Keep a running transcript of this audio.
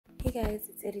Hey guys,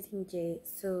 it's Editing J.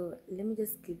 So let me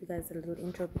just give you guys a little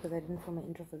intro because I didn't film my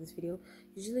intro for this video.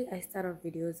 Usually I start off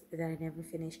videos that I never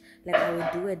finish. Like I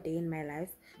would do a day in my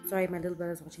life. Sorry, my little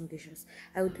brother's watching dishes.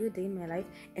 I would do a day in my life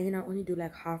and then I'll only do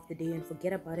like half the day and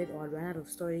forget about it, or I'll run out of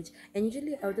storage. And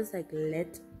usually I'll just like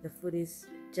let the footage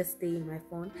just stay in my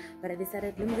phone, but I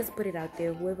decided, let me just put it out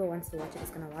there. Whoever wants to watch it is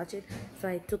gonna watch it. So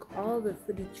I took all the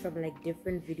footage from like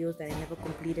different videos that I never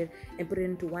completed and put it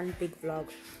into one big vlog.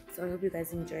 So I hope you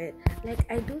guys enjoy it. Like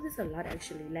I do this a lot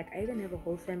actually. Like I even have a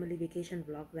whole family vacation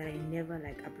vlog that I never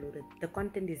like uploaded. The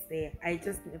content is there, I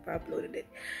just never uploaded it.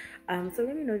 So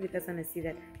let me know if you guys want to see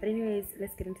that. But anyways,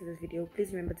 let's get into this video. Please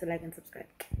remember to like and subscribe.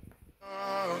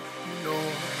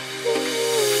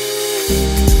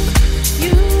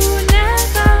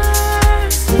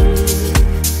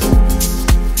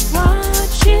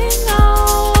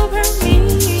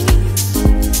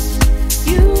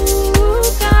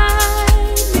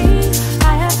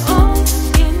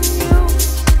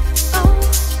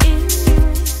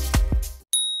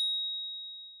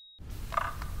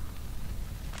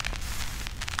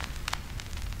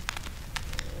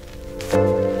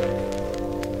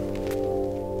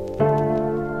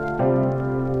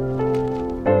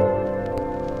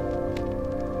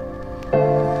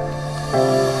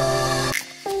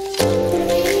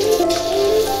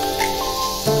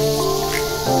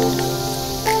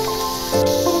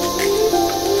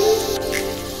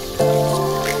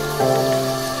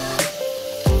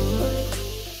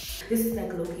 This is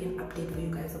like low-key an update for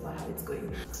you guys about how it's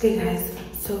going. Okay guys,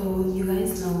 so you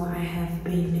guys know I have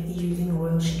been using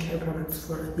royalechic hair products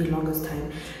for the longest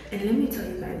time, and let me tell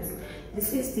you guys,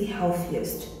 this is the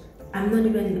healthiest.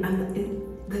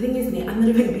 The thing is, I'm not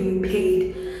even being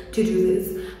paid to do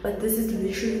this, but this is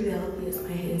literally the healthiest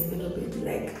my hair has ever been.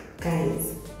 Like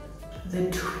guys, the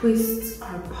twists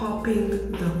are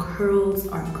popping, the curls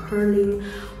are curling.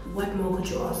 What more could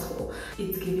you ask for?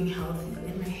 It's giving healthy,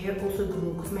 and my hair also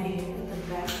grew because my hair at the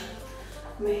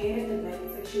back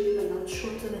is actually a lot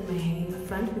shorter than my hair in the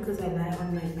front because I lie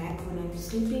on my back when I'm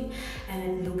sleeping, and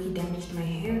it low-key damaged my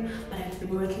hair. But I've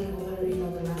been working over the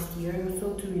last year or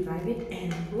so to revive it,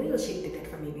 and royalechic did that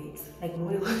for me, babes. Like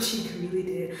royalechic really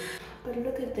did. But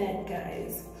look at that,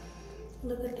 guys.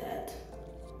 Look at that.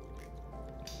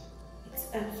 It's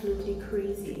absolutely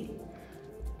crazy,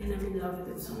 and I'm in love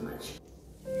with it so much.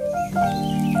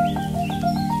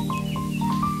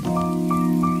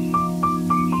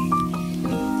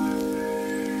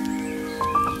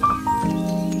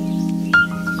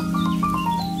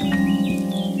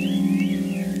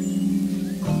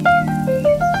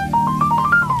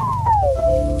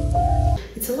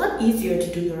 It's a lot easier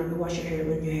to wash your hair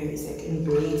when your hair is like in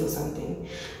braids or something,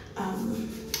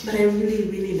 but I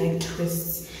really like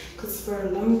twists. Because for a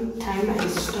long time I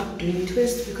stopped doing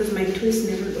twists because my twists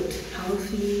never looked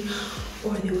healthy,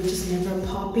 or they were just never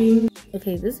popping.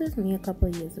 Okay, this is me a couple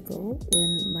of years ago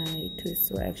when my twists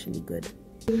were actually good.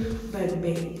 But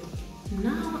babe,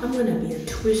 now I'm gonna be a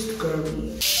twist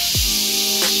girly.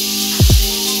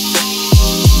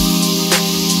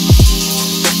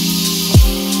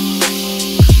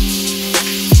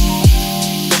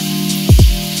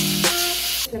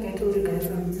 Like I told you guys,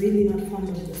 I'm really not fond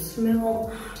of the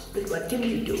smell. But what can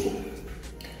we do?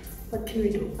 What can we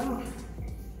do?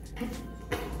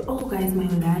 Oh guys, my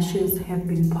lashes have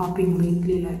been popping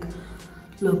lately. Like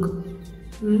look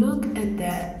at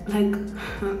that. Like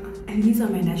and these are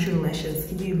my natural lashes.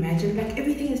 Can you imagine? Like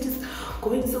everything is just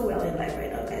going so well in life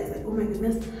right now, guys. Like oh my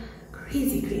goodness,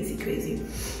 crazy.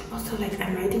 Also, like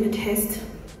I'm writing a test.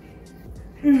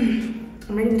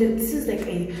 This is like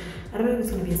I don't know if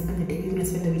it's gonna be a spend the day with me,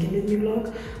 spend the weekend with me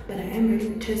vlog, but I am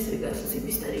writing a test, so you guys will see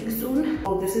me studying soon.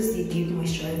 Oh, this is the deep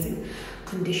moisturizing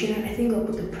conditioner. I think I'll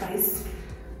put the price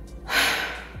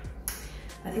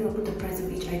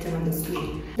of each item on the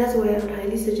screen. That's why I would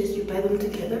highly suggest you buy them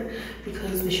together,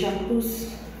 because the shampoos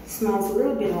smells a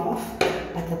little bit off,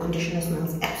 but the conditioner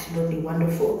smells absolutely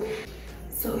wonderful.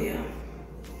 So yeah,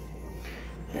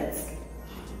 let's.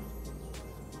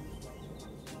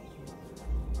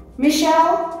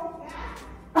 Michelle,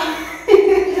 I'm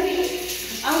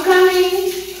coming.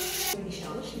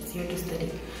 Michelle, she's here to study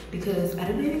because I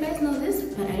don't know if you guys know this,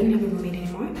 but I don't have a roommate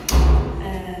anymore.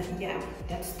 Yeah,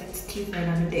 that's tea for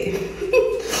another day.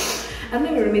 I don't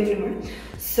have a roommate anymore.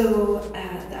 So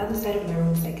the other side of my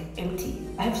room is like empty.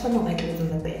 I have some of my clothes on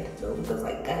the bed though, because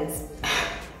like guys,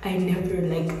 I never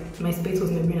like my space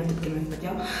was never enough to begin with, but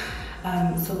yeah.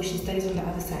 So she studies on the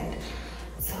other side.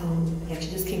 So yeah, she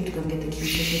just came to come get the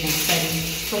keys so she can study.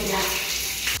 But yeah,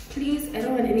 please, I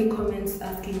don't want any comments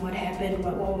asking what happened,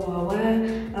 what.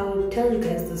 I will tell you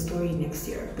guys the story next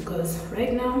year, because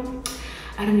right now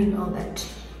I don't need all that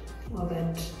all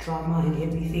that drama and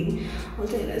everything. I'll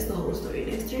tell you guys the whole story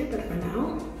next year, but for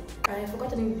now, I forgot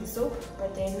the name of the soap,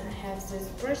 but then I have this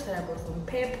brush that I bought from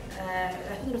Pep.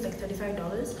 I think it was like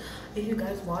 $35. If you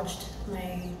guys watched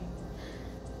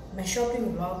my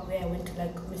shopping vlog where I went to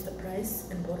like Mr. Price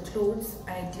and bought clothes,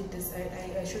 I did this.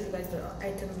 I showed you guys the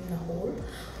item in a haul.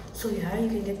 So yeah, you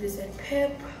can get this at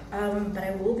Pep, but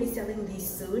I will be selling these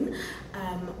soon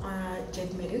on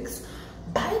Jedidiah.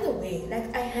 By the way,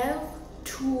 like I have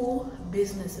 2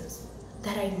 businesses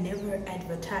that I never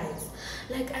advertise.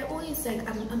 Like I always like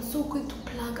I'm so quick to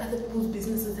plug other people's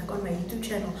businesses like on my YouTube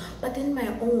channel, but then my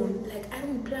own, like I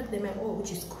don't plug them at all,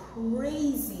 which is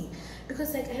crazy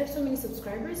because like I have so many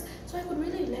subscribers, so I could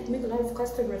really like make a lot of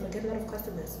customers or get a lot of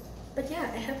customers. But yeah,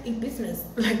 I have a business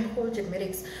like called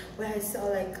Jedidiah where I sell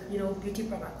like, you know, beauty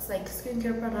products, like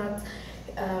skincare products,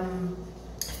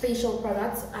 facial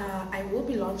products. I will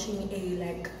be launching a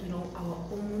like, you know, our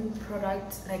own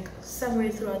product like somewhere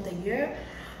throughout the year,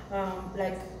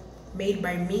 like made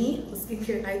by me, a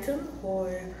skincare item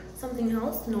or something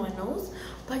else, no one knows.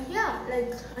 But yeah,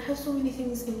 like I have so many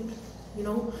things in, you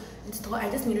know, in store. I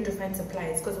just needed to find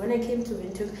supplies because when I came to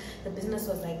Windhoek, the business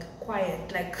was like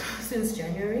quiet like since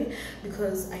January,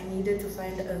 because I needed to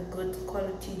find a good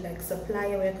quality like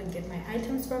supplier where I could get my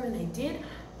items from, and I did.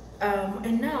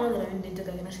 And now that I'm in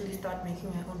Windhoek, I can actually start making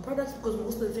my own products because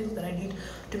most of the things that I need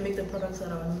to make the products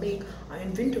that I want to make are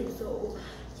in Windhoek. So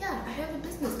yeah, I have a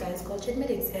business, guys, called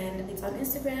Jedidiah, and it's on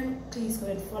Instagram. Please go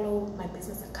and follow my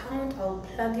business account. I'll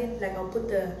plug it, like I'll put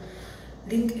the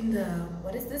link in the,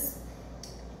 what is this,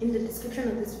 in the description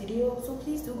of this video, so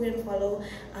please do go and follow.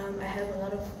 I have a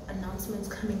lot of announcements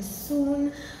coming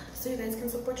soon, so you guys can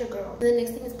support your girl. The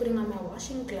next thing is putting on my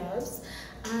washing gloves.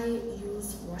 I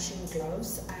use washing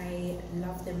gloves. I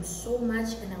love them so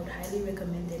much, and I would highly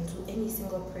recommend them to any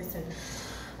single person,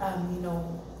 you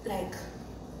know, like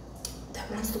that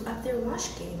wants to up their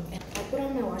wash game. And I put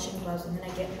on my washing gloves and then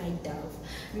I get my Dove.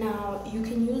 Now you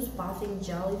can use bathing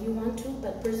gel if you want to,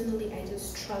 but personally I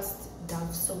just trust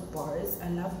Dove soap bars. I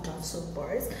love Dove soap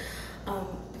bars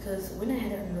because when I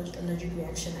had an allergic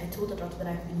reaction, I told the doctor that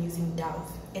I've been using Dove,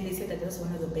 and they said that that's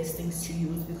one of the best things to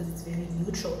use because it's very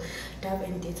neutral, Dove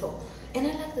and Dettol. And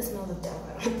I like the smell of Dove,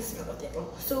 I like the smell of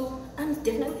Dettol. So I'm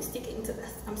definitely sticking to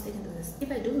this. I'm sticking to this.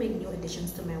 If I do make new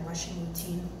additions to my washing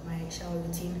routine, my shower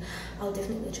routine, I'll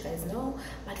definitely let you guys know.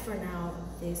 But for now,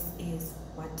 this is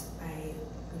what I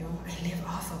live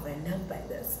off of. I live by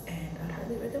this, and I'd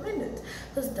highly recommend it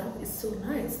because Dove is so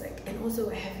nice. Like, and also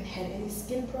I haven't had any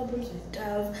skin problems with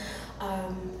Dove,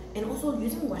 and also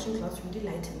using washing gloves really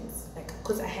lightens, like,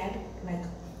 because I had like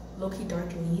low-key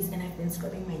dark knees and I've been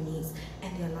scrubbing my knees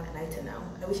and they're a lot lighter now.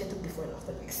 I wish I took before and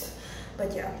after pics.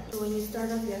 But yeah, so when you start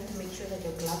off, you have to make sure that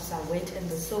your gloves are wet, and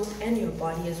the soap, and your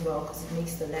body as well, because it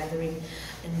makes the lathering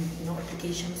and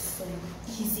application so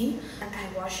easy. And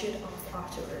I wash it off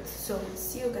afterwards. So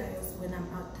see you guys when I'm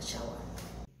out the shower.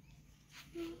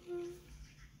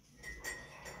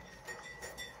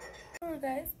 Alright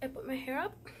guys, I put my hair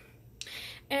up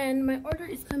and my order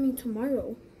is coming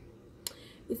tomorrow.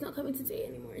 It's not coming today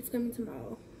anymore, it's coming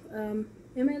tomorrow. Am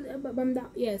I a little bit bummed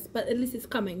out? Yes, but at least it's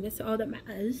coming. That's all that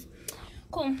matters.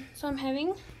 Cool. So I'm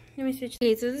having, let me switch.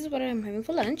 Okay, so this is what I'm having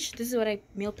for lunch. This is what I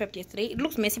meal prepped yesterday. It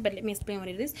looks messy, but let me explain what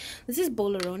it is. This is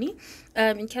bologna.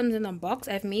 It comes in a box.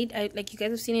 Like you guys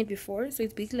have seen it before. So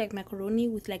it's basically like macaroni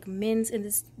with like mince and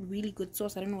this really good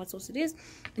sauce. I don't know what sauce it is.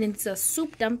 And then it's a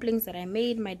soup dumplings that I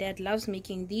made. My dad loves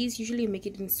making these. Usually you make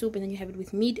it in soup and then you have it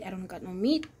with meat. I don't got no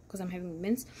meat because I'm having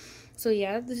mince. So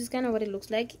yeah, this is kind of what it looks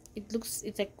like.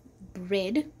 It's like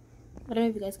bread. I don't know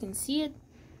if you guys can see it.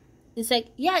 It's like,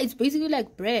 yeah, it's basically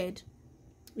like bread,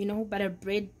 you know, but a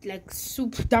bread like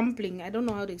soup dumpling. I don't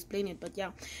know how to explain it, but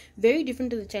yeah, very different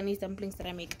to the Chinese dumplings that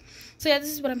I make. So yeah, this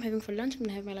is what I'm having for lunch. I'm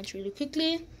gonna have my lunch really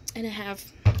quickly, and I have,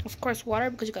 of course, water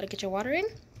because you gotta get your water in.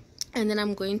 And then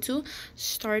I'm going to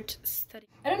start studying.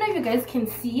 I don't know if you guys can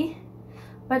see,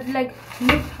 but like,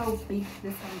 look how big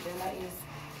this umbrella is.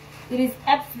 It is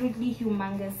absolutely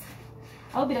humongous.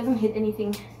 I hope it doesn't hit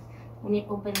anything when it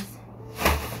opens.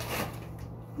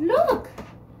 Look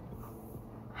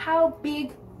how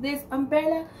big this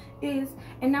umbrella is,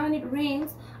 and now when it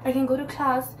rains I can go to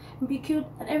class and be cute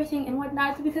and everything and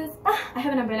whatnot because I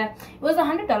have an umbrella. It was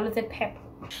 $100 at Pep.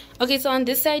 Okay, so on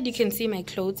this side you can see my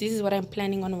clothes. This is what I'm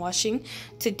planning on washing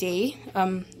today.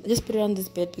 I just put it on this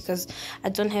bed because I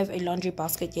don't have a laundry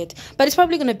basket yet, but it's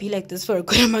probably gonna be like this for a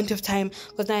good amount of time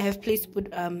because now I have place to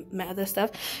put my other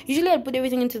stuff. Usually I put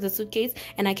everything into the suitcase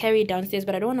and I carry it downstairs,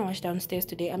 but I don't want to wash downstairs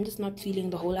today. I'm just not feeling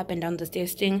the whole up and down the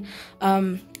stairs thing.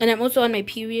 And I'm also on my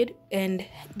period. and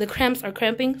the cramps are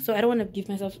cramping, so I don't want to give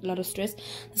myself a lot of stress.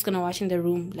 I'm just gonna wash in the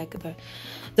room, like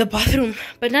the bathroom.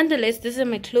 But nonetheless, this is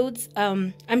my clothes.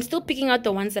 I'm still picking out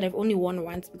the ones that I've only worn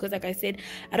once, because like I said,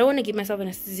 I don't want to give myself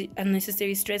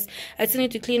unnecessary stress. I still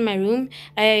need to clean my room.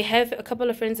 I have a couple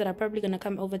of friends that are probably gonna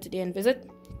come over today and visit,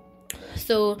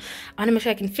 so I want to make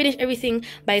sure I can finish everything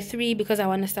by 3, because I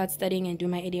want to start studying and do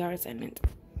my ADR assignment.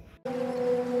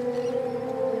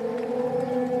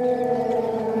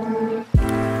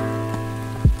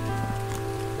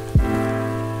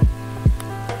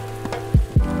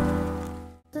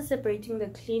 Separating the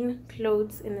clean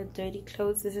clothes and the dirty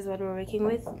clothes. This is what we're working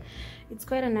with. It's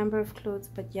quite a number of clothes,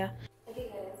 but yeah. Okay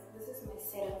guys, this is my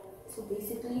setup. So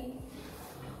basically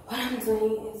what I'm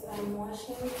doing is I'm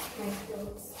washing my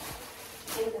clothes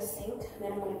in the sink,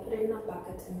 then I'm going to put it in a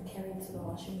bucket and carry it to the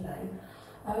washing line.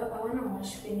 I want to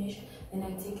wash, finish, and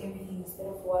I take everything instead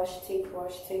of wash, take,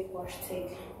 wash, take, wash,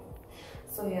 take.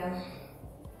 So yeah,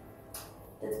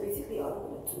 that's basically all I'm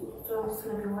going to do. So I'm just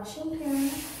going to be washing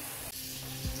here.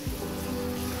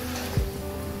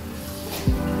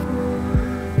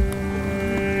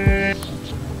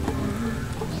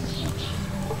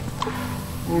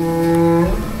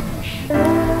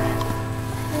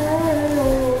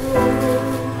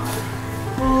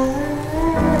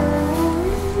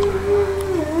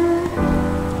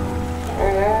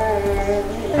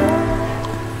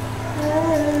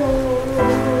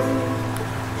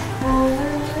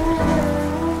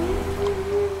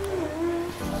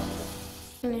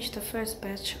 Finished the first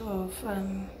batch of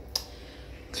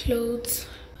clothes.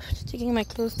 Taking my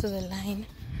clothes to the line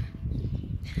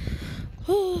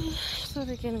so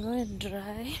they can go and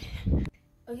dry.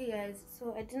 Okay guys,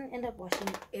 so I didn't end up washing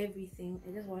everything.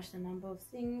 I just washed a number of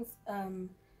things.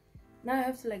 Now I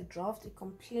have to like draft a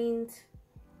complaint,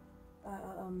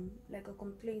 like a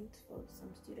complaint for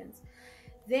some students.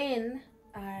 Then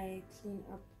I clean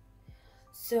up.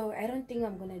 So I don't think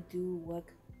I'm gonna do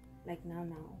work like now,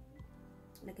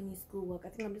 like any school work. I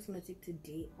think I'm just gonna take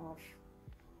today off,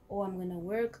 or I'm gonna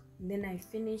work, and then I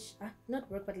finish, not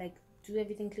work, but like do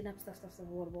everything, clean up stuff,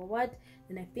 what,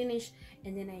 then I finish,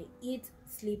 and then I eat,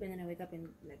 sleep, and then I wake up and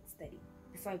like study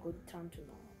before I go to town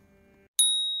tomorrow.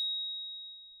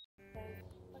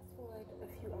 Fast forward a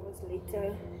few hours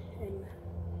later, and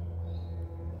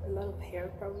a lot of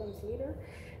hair problems later.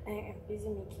 I am busy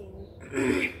making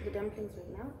the dumplings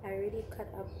right now. I already cut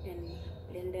up and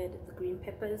blended the green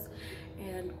peppers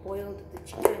and boiled the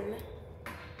chicken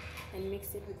and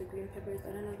mixed it with the green peppers.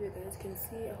 I don't know if you guys can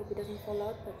see. I hope it doesn't fall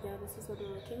out, but yeah, this is what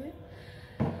we're working with.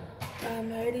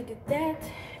 I already did that,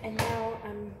 and now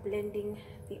I'm blending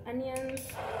the onions.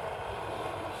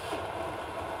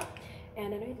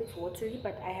 And I know it looks watery,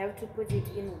 but I have to put it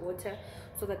in water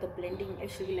so that the blending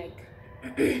actually like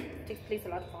takes place a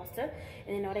lot faster.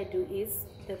 And then what I do is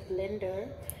the blender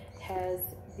has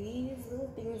these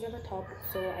little things at the top,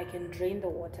 so I can drain the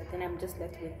water. Then I'm just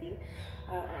left with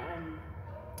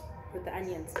the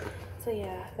onions. So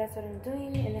yeah, that's what I'm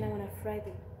doing. And then I'm gonna fry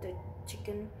the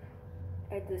chicken,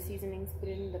 add the seasonings, put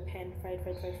it in the pan, fried.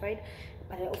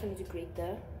 But I also need to grate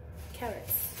the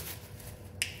carrots.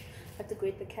 I have to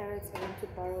grate the carrots. I want to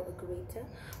borrow a grater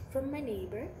from my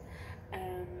neighbor,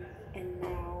 and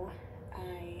now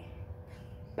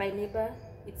by neighbor,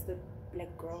 it's the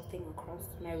black girl thing across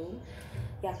my room.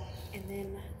 Yeah, and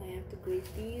then I have to grate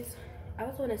these. I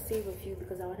also want to save a few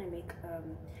because I want to make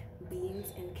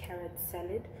beans and carrot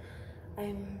salad.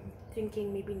 I'm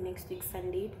thinking maybe next week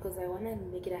Sunday, because I want to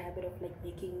make it a habit of like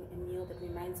making a meal that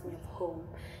reminds me of home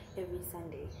every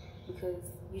Sunday, because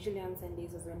usually on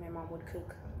Sundays is when my mom would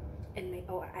cook and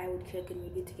I would cook and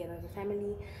we'd eat together as a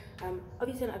family.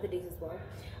 Obviously on other days as well,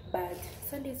 but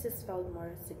Sundays just felt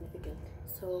more significant.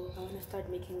 So I want to start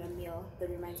making a meal that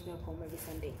reminds me of home every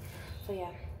Sunday. So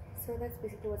yeah, so that's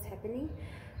basically what's happening.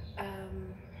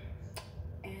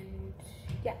 And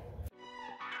yeah.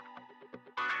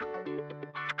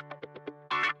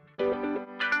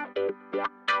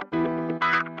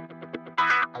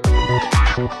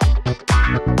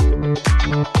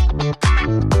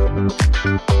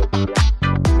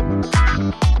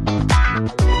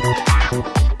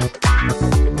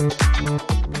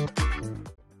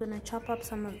 I'm gonna chop up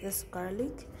some of this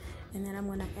garlic, and then I'm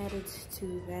gonna add it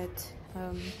to that.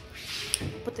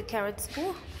 Put the carrots.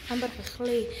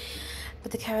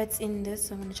 Put the carrots in this.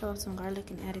 So I'm gonna chop up some garlic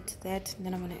and add it to that. And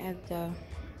then I'm gonna add the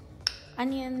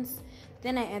onions.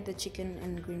 Then I add the chicken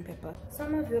and green pepper.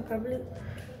 Some of you are probably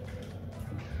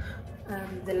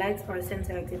the lights are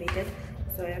sensor activated,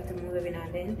 so I have to move every now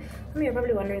and then. Some of you are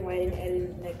probably wondering why I didn't add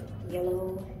in like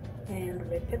yellow and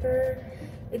red pepper.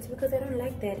 It's because I don't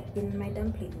like that in my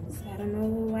dumplings. I don't know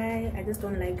why, I just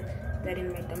don't like that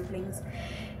in my dumplings.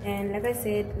 And like I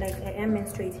said, like I am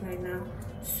menstruating right now,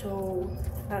 so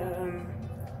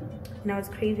and I was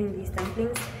craving these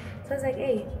dumplings, so I was like,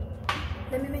 hey,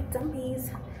 let me make dumplings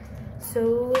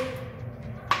so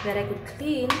that I could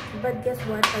clean. But guess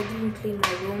what, I didn't clean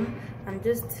my room. I'm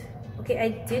just okay, I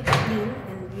did clean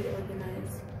and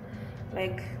reorganize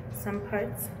like some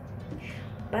parts,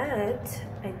 but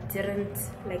I didn't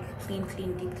like clean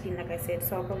deep clean like I said,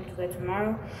 so I'll probably do that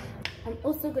tomorrow. I'm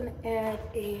also gonna add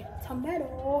a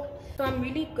tomato, so I'm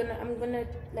gonna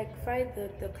like fry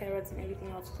the carrots and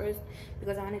everything else first,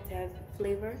 because I want it to have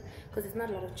flavor, because it's not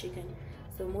a lot of chicken,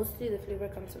 so mostly the flavor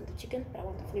comes from the chicken, but I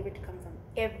want the flavor to come from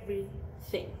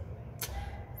everything.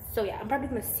 So yeah, I'm probably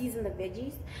gonna season the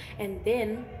veggies, and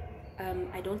then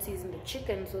I don't season the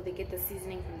chicken, so they get the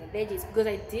seasoning from the veggies, because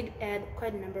I did add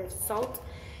quite a number of salt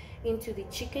into the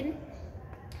chicken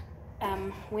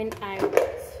when I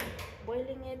was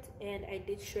boiling it, and I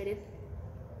did shred it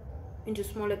into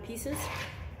smaller pieces.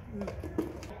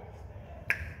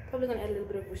 Probably gonna add a little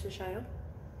bit of Worcestershire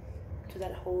to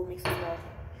that whole mix as well.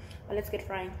 But let's get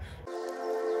frying.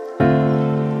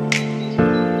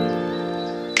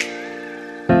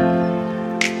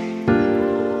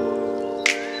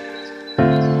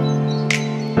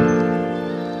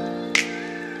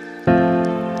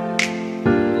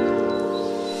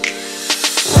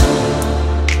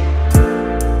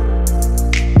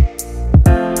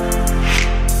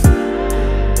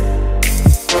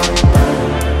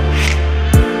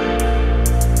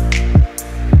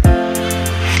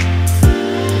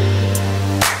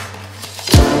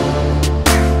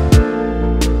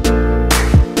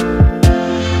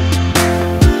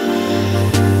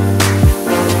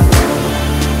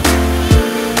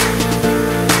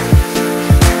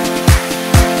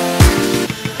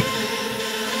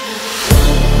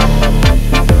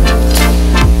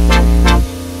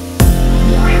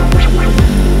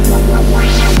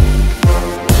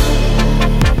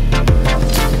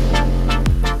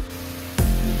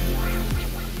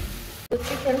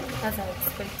 As I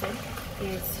expected,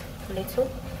 is little,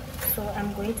 so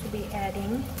I'm going to be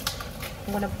adding,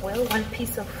 I'm going to boil one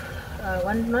piece of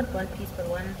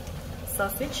one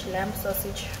sausage, lamb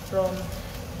sausage from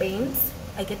Baines.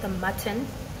 I get the mutton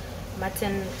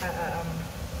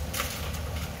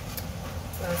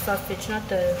sausage, not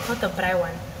the dry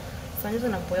one. So I'm just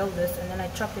going to boil this, and then I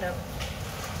chop it up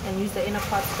and use the inner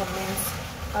parts for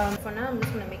mince. For now, I'm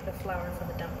just going to make the flour for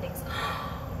the dumplings.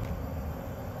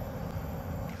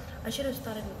 I should have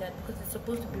started with that because it's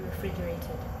supposed to be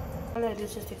refrigerated. All I do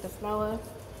is just take the flour,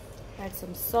 add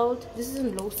some salt. This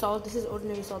isn't low salt, this is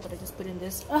ordinary salt that I just put in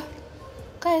this.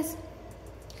 Guys,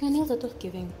 my nails are just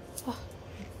giving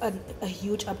a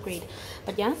huge upgrade.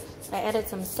 But yeah, I added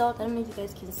some salt. I don't know if you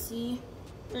guys can see.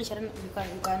 I don't know if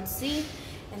you can't see.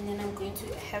 And then I'm going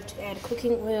to have to add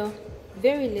cooking oil.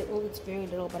 Very little, it's very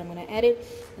little, but I'm going to add it.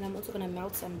 And I'm also going to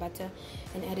melt some butter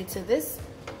and add it to this.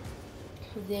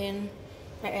 Then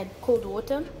I add cold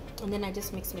water, and then I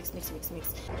just mix.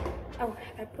 Oh,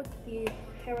 I put the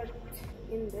carrot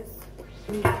in this.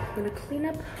 I'm gonna clean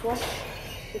up, wash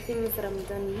the things that I'm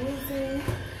done using,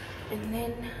 and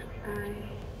then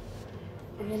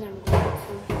I'm going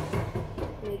to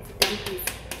make dumplings.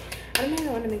 I don't know if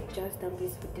I want to make just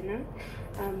dumplings for dinner,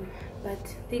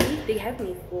 but they have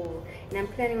me full, and I'm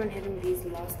planning on having these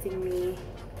lasting me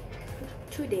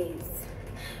 2 days.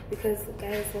 Because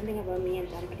guys, one thing about me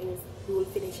and dumplings, we will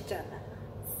finish each other.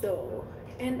 So,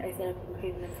 and I said I've been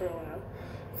craving them for a while.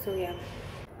 So yeah,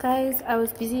 guys, I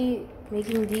was busy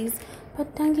making these,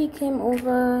 but Tangi came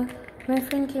over, my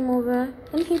friend came over,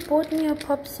 and he bought me a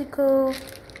popsicle.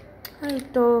 I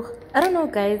don't know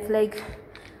guys, like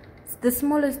the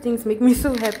smallest things make me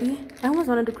so happy. I almost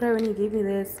wanted to cry when he gave me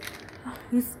this.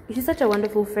 He's such a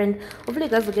wonderful friend. Hopefully you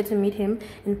guys will get to meet him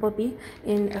in Poppy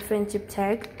in a friendship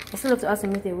tag. I still have to ask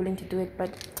him if they're willing to do it,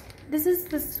 but this is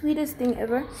the sweetest thing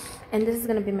ever, and this is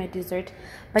gonna be my dessert.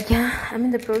 But yeah, I'm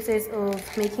in the process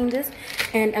of making this,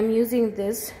 and I'm using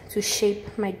this to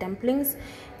shape my dumplings,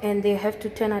 and they have to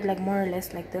turn out like more or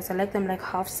less like this. I like them like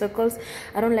half circles.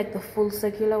 I don't like the full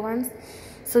circular ones.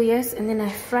 So yes, and then I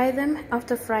fry them.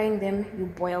 After frying them, you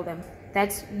boil them.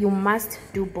 You must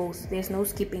do both. There's no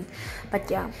skipping.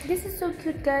 But yeah, this is so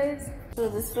cute, guys. So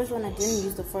this first one I didn't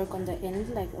use the fork on the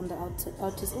end, like on the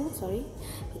outer end, sorry.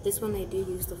 But this one I did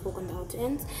use the fork on the outer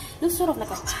ends. Looks sort of like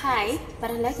a pie,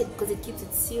 but I like it because it keeps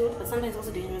it sealed. But sometimes it's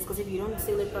also dangerous because if you don't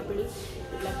seal it properly,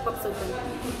 it like pops open.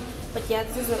 But yeah,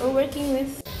 this is what we're working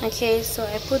with. Okay, so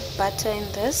I put butter in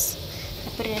this, I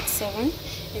put it at 7,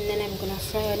 and then I'm gonna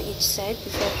fry on each side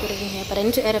before I put it in here. But I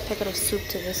need to add a packet of soup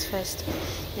to this first,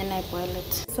 then I boil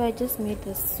it. So I just made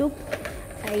the soup.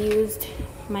 I used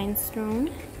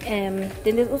minestrone. Then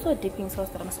there's also a dipping sauce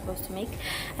that I'm supposed to make.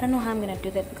 I don't know how I'm gonna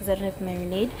do that because I don't have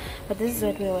marinade, but this is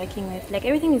what we're working with. Like,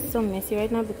 everything is so messy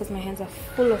right now because my hands are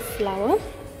full of flour.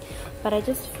 But I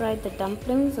just fried the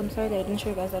dumplings. I'm sorry that I didn't show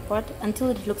you guys that part, until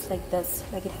it looks like this,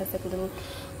 like it has like a little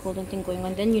golden thing going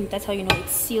on. Then that's how you know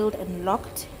it's sealed and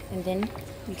locked, and then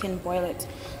you can boil it.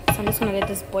 So I'm just gonna let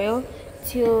this boil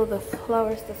till the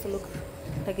flour starts to look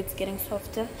like it's getting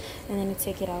softer, and then you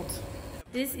take it out.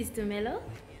 This is Tumelo.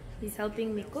 He's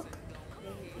helping me cook.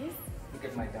 There he is. Look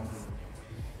at my dumpling.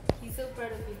 He's so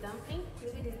proud of his dumpling.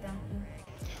 Look at his dumpling.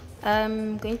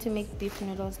 I'm going to make beef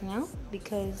noodles now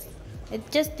because I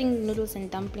just think noodles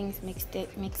and dumplings makes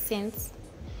sense.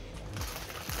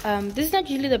 This is not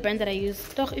usually the brand that I use.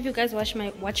 Doch, if you guys watch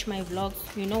my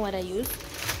vlogs, you know what I use.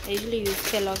 I usually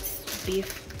use Kellogg's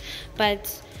beef,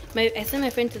 but I sent my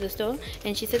friend to the store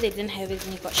and she said they didn't have it,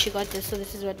 and she got this, so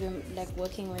this is what we're like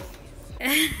working with.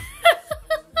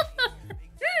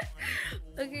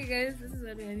 Okay guys, this is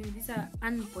what we're having. These are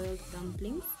unboiled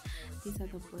dumplings. These are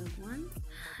the boiled ones.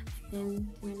 And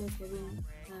Tumelo's having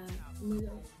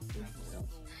noodles.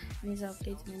 These are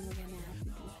plates, and then we're gonna have to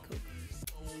do cook.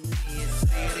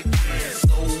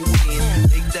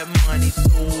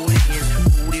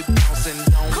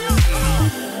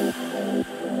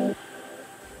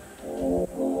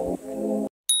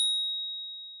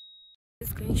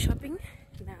 Just going shopping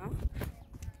now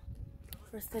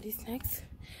for study snacks,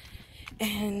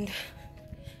 and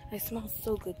I smell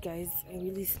so good, guys. I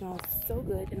really smell so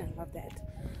good, and I love that.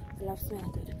 I love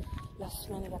smelling good. I love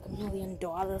smelling like $1 million.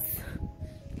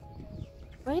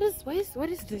 What is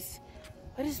this?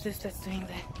 What is this that's doing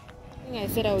that? The thing I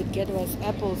said I would get was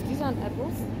apples. These aren't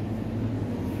apples.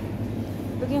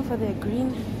 Looking for their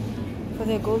green, for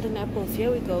their golden apples.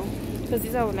 Here we go. Because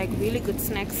these are like really good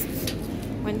snacks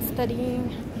when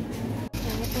studying.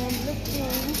 And I'm looking.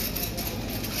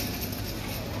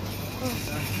 Oh.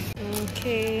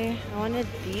 Okay, I wanted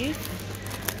beef.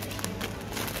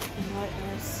 And what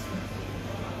else?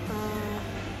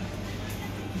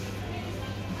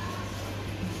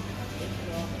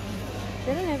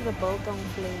 They don't have the biltong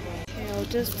flavor. Yeah, I'll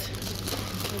just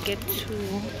get 2.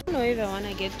 I don't know if I want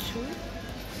to get 2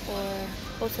 or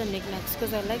also knickknacks,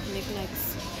 because I like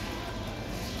knickknacks.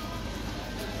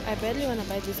 I barely want to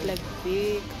buy this like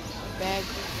big bag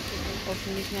of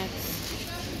knickknacks.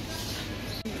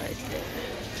 Right there.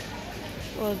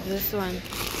 Or this one.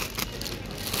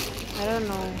 I don't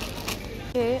know.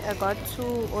 Okay, I got 2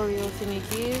 Oreo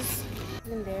thingies.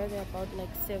 In there, they're about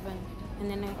like 7. And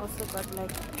then I also got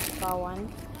like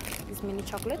these mini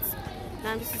chocolates.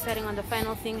 Now I'm just deciding on the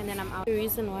final thing, and then I'm out. The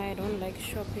reason why I don't like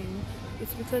shopping is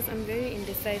because I'm very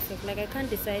indecisive. Like, I can't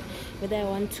decide whether I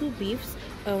want 2 beefs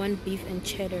or I want beef and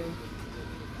cheddar.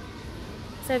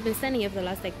 So I've been standing here for the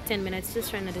last like 10 minutes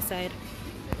just trying to decide.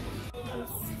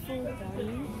 It's full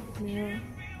done. Yeah,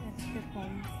 that's the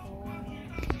home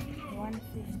for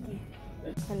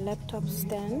 $150. A laptop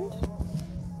stand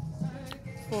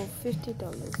for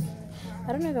 $50.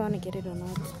 I don't know if I want to get it or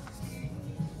not.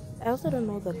 I also don't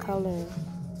know the color.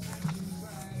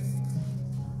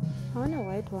 I want a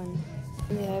white one.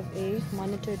 And they have a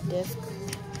monitor desk,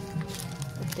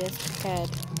 a desk pad.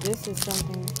 This is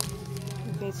something.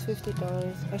 Okay, it's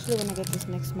 $50. Actually, I'm gonna get this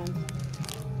next month.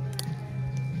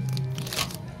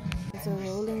 There's a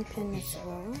rolling pin as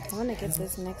well. I want to get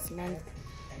this next month.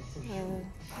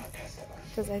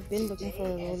 Because I've been looking for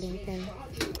a rolling pin.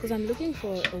 Because I'm looking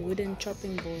for a wooden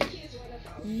chopping board.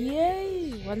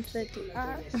 Yay! 130.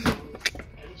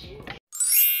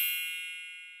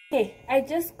 Okay, I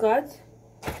just got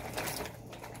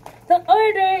the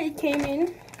order. It came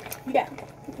in. Yeah,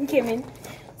 it came in.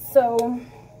 So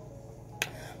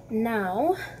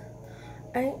now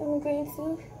I am going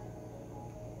to.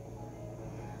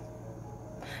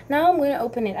 Now I'm going to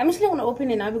open it. I'm actually going to open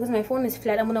it now because my phone is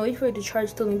flat. I'm going to wait for it to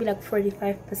charge till maybe like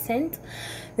 45%.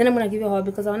 Then I'm going to give you a haul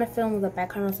because I want to film with the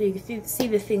back camera so you can see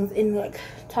the things in like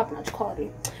top-notch quality.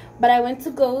 But I went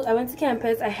to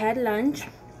campus. I had lunch.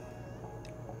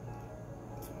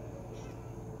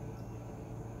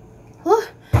 Oh,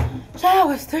 I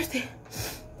was thirsty.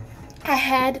 I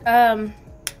had,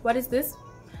 what is this?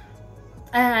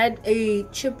 I had a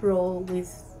chip roll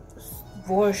with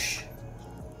borscht.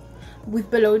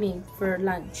 With bologna for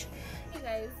lunch. Hey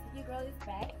guys, your girl is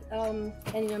back.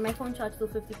 Anyway, my phone charged till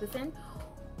 50%.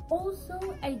 Also,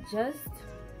 I just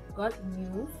got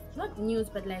news. Not news,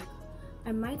 but like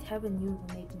I might have a new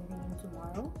roommate moving in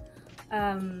tomorrow.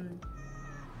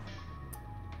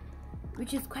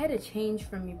 which is quite a change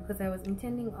for me because I was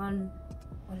intending on,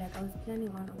 or like I was planning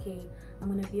on, okay, I'm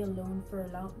gonna be alone for a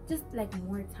long, just like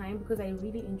more time, because I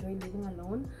really enjoy living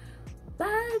alone. But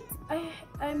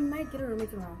I might get a roommate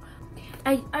tomorrow.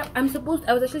 I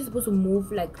was actually supposed to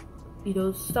move, like, you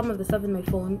know, some of the stuff in my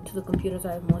phone to the computer so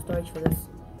I have more storage for this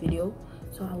video.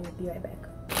 So I will be right back.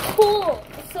 Cool.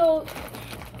 So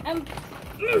I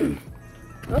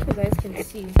hope you guys can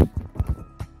see.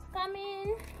 Come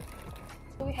in.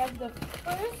 So we have the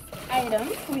first item.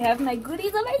 We have my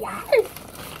goodies over here.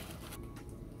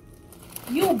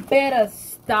 You better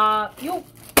stop. You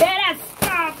better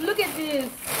stop. Look at this.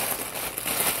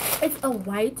 It's a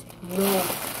white robe.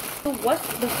 So what's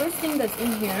the first thing that's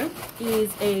in here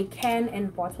is a can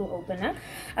and bottle opener.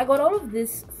 I got all of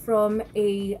this from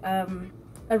a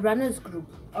runner's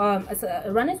group.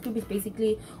 A runner's group is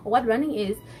basically, what running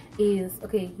is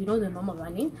okay, you know, the normal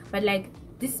running, but like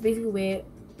this is basically where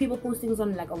people post things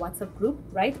on like a WhatsApp group,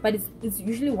 right? But it's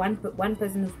usually one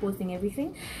person who's posting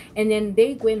everything, and then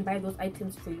they go and buy those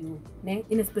items for you, né?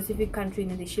 In a specific country,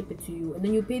 and then they ship it to you, and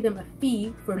then you pay them a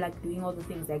fee for like doing all the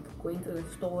things, like going to the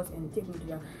stores and taking to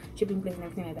the shipping place and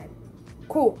everything like that.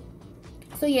 Cool.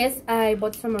 So yes, I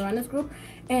bought from a runners group,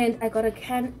 and I got a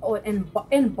can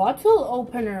and bottle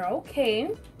opener.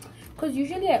 Okay, because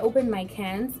usually I open my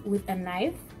cans with a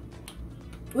knife,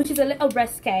 which is a little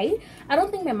risque. I don't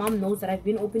think my mom knows that I've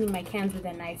been opening my cans with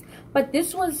a knife. But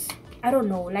this was, I don't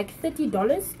know, like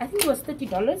 $30. I think it was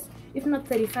 $30, if not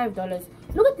 $35.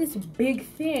 Look at this big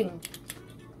thing.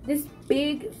 This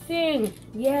big thing.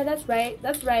 Yeah, that's right.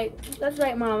 That's right. That's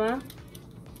right, mama.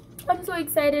 I'm so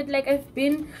excited. Like I've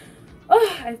been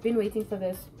waiting for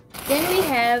this. Then we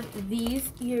have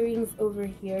these earrings over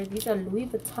here. These are Louis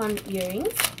Vuitton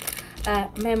earrings.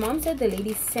 My mom said the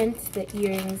lady sent the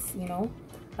earrings, you know,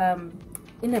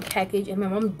 in a package, and my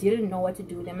mom didn't know what to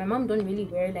do with them. My mom don't really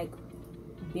wear like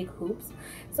big hoops,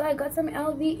 so I got some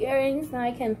LV earrings. Now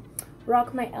I can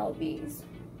rock my LVs.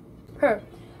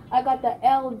 I got the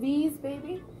LVs,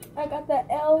 baby. I got the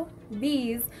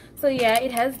LVs. So yeah,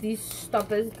 it has these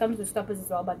stoppers. It comes with stoppers as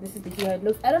well, but this is the how it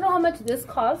looks. I don't know how much this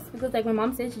costs, because like my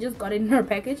mom said, she just got it in her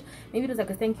package. Maybe it was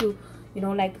like a thank you, you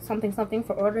know, like something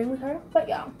for ordering with her. But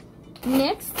yeah,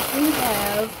 next we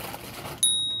have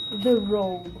the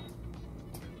robe,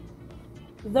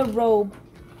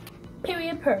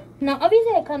 period. Now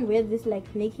obviously I can't wear this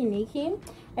like naked.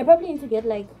 I probably need to get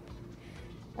like,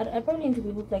 I probably need to be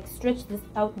able to like stretch this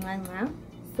out now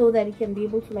so that it can be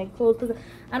able to like close, because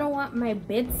I don't want my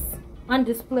bits on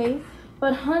display.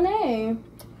 But honey,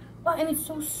 oh, and it's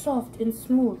so soft and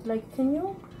smooth. Like,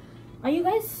 are you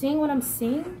guys seeing what I'm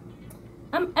seeing?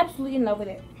 I'm absolutely in love with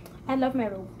it. I love my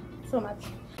robe so much.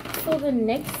 So the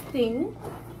next thing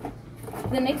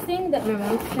that my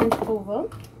mom sent over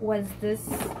was this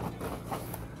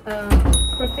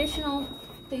professional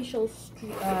facial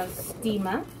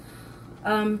steamer.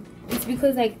 It's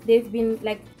because like they've been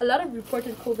like a lot of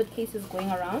reported COVID cases going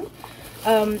around,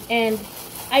 and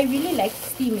I really like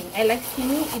steaming. I like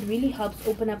steaming. It really helps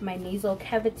open up my nasal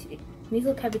cavity,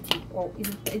 or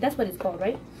that's what it's called,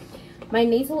 right? My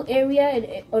nasal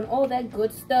area and all that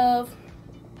good stuff.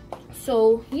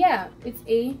 So yeah, it's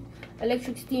a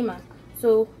electric steamer.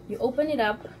 So you open it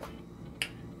up,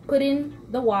 put in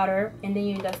the water, and then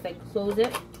you just like close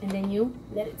it, and then you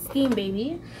let it steam,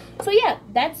 baby. So yeah,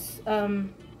 that's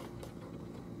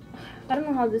I don't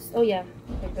know how this, oh yeah,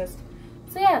 like this.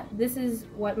 So yeah, this is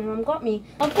what my mom got me.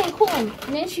 Okay, cool. And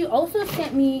then she also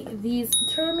sent me these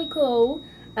Termico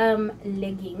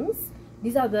leggings.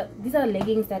 These are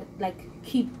leggings that like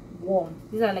keep warm.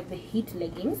 These are like the heat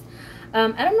leggings.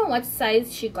 I don't know what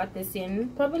size she got this in.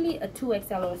 Probably a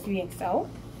 2XL or a 3XL,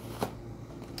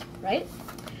 right?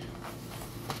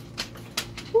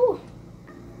 Whew.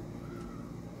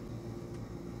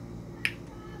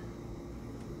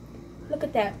 Look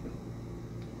at that.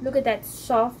 Look at that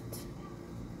soft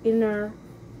inner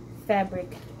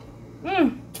fabric.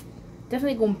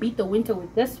 Definitely gonna beat the winter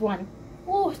with this one.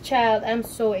 Oh child, I'm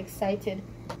so excited.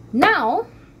 Now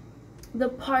the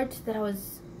part that I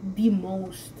was the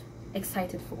most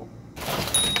excited for.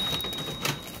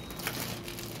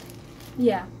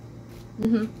 Yeah,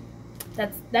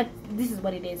 this is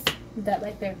what it is. That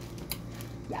right there.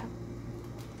 Yeah,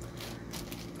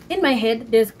 in my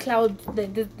head there's clouds,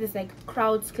 there's like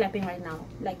crowds clapping right now.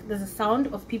 Like there's a sound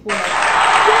of people like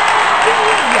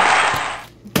yeah.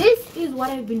 This is what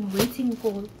I've been waiting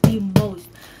for the most.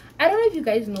 I don't know if you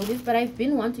guys know this, but I've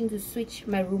been wanting to switch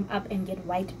my room up and get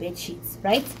white bed sheets,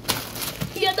 right?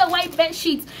 Here are the white bed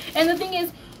sheets. And the thing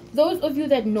is, those of you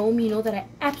that know me know that I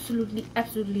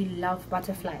absolutely love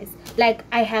butterflies. Like,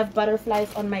 I have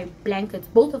butterflies on my blankets,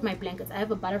 both of my blankets. I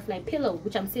have a butterfly pillow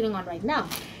which I'm sitting on right now,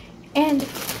 and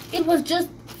it was just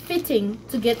fitting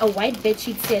to get a white bed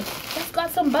sheet set that's got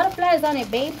some butterflies on it,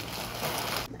 babe.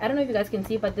 I don't know if you guys can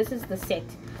see, but this is the set.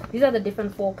 These are the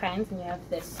different 4 kinds, and you have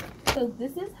this. So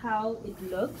this is how it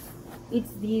looks.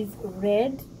 It's these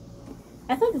red,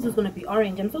 I thought this was going to be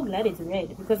orange. I'm so glad it's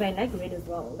red, because I like red as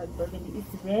well, like burgundy.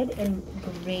 It's red and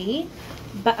gray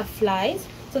butterflies.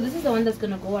 So this is the one that's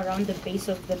going to go around the base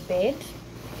of the bed.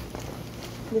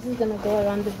 This is going to go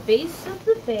around the base of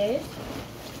the bed.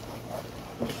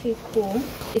 Okay, cool.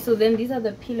 So then these are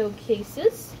the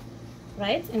pillowcases,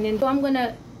 right? And then so I'm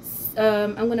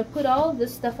gonna put all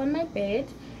this stuff on my bed,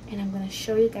 and I'm gonna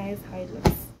show you guys how it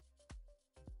looks.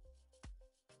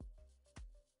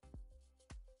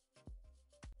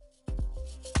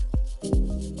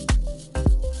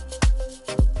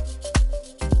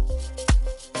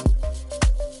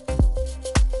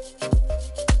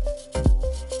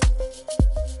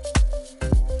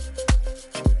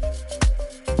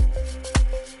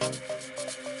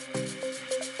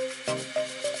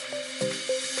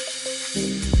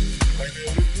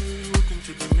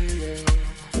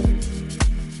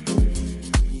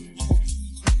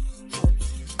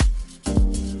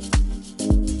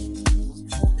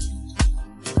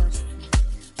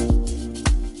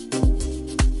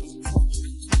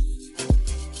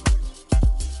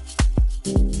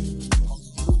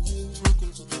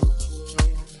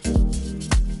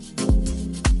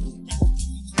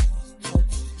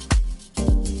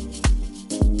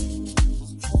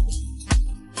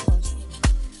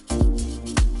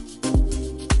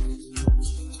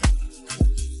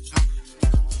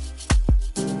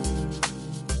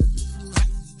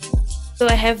 So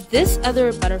I have this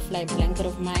other butterfly blanket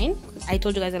of mine. I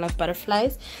told you guys I love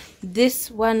butterflies.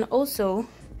 This one also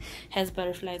has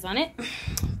butterflies on it,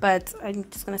 but I'm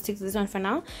just gonna stick to this one for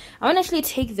now. I want to actually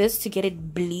take this to get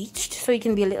it bleached so it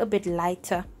can be a little bit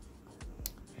lighter.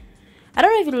 I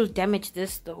don't know if it will damage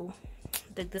this though,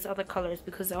 like this other colors,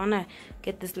 because I want to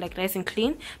get this like nice and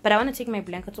clean. But I want to take my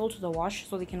blankets all to the wash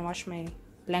so they can wash my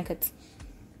blankets.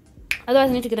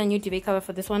 Otherwise, I need to get a new duvet cover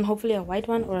for this one. Hopefully a white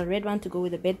one or a red one to go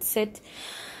with the bed set.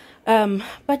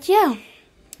 But yeah,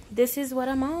 this is what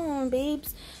I'm on,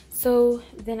 babes. So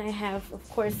then I have, of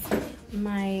course,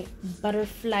 my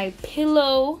butterfly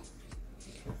pillow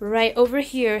right over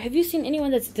here. Have you seen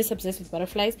anyone that's this obsessed with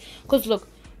butterflies? Because look,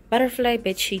 butterfly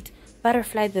bed sheet,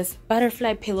 butterfly this,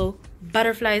 butterfly pillow,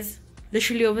 butterflies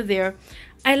literally over there.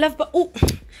 I love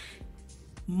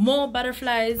more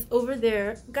butterflies over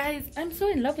there. Guys, I'm so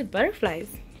in love with butterflies.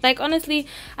 Like, honestly,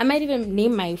 I might even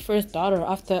name my first daughter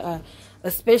after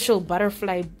a special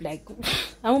butterfly, like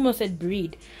I almost said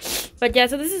breed. But yeah,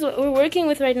 so this is what we're working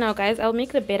with right now, guys. I'll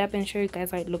make the bed up and show you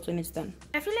guys how it looks when it's done.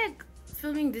 I feel like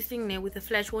filming this thing now with the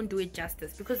flash won't do it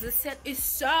justice, because this set is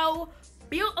so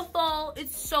beautiful.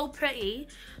 It's so pretty.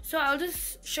 So I'll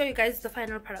just show you guys the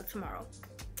final product tomorrow.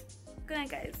 Good night,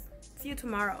 guys. See you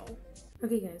tomorrow.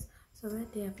 Okay, guys. So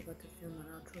that day I forgot to film an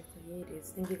outro, so here it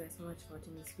is. Thank you guys so much for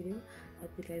watching this video. I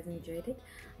hope you guys enjoyed it.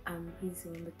 Please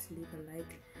remember to leave a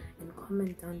like and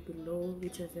comment down below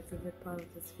which was your favorite part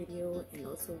of this video, and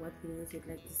also what videos you'd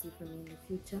like to see from me in the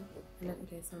future. I love you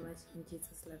guys so much, and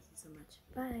Jesus loves you so much.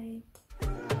 Bye.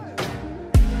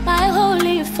 My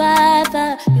holy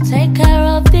Father, you take care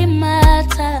of the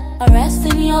matter. I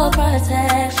rest in your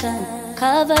protection,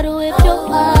 covered with your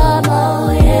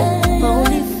armor, yeah.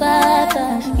 Holy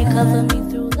Father, you cover me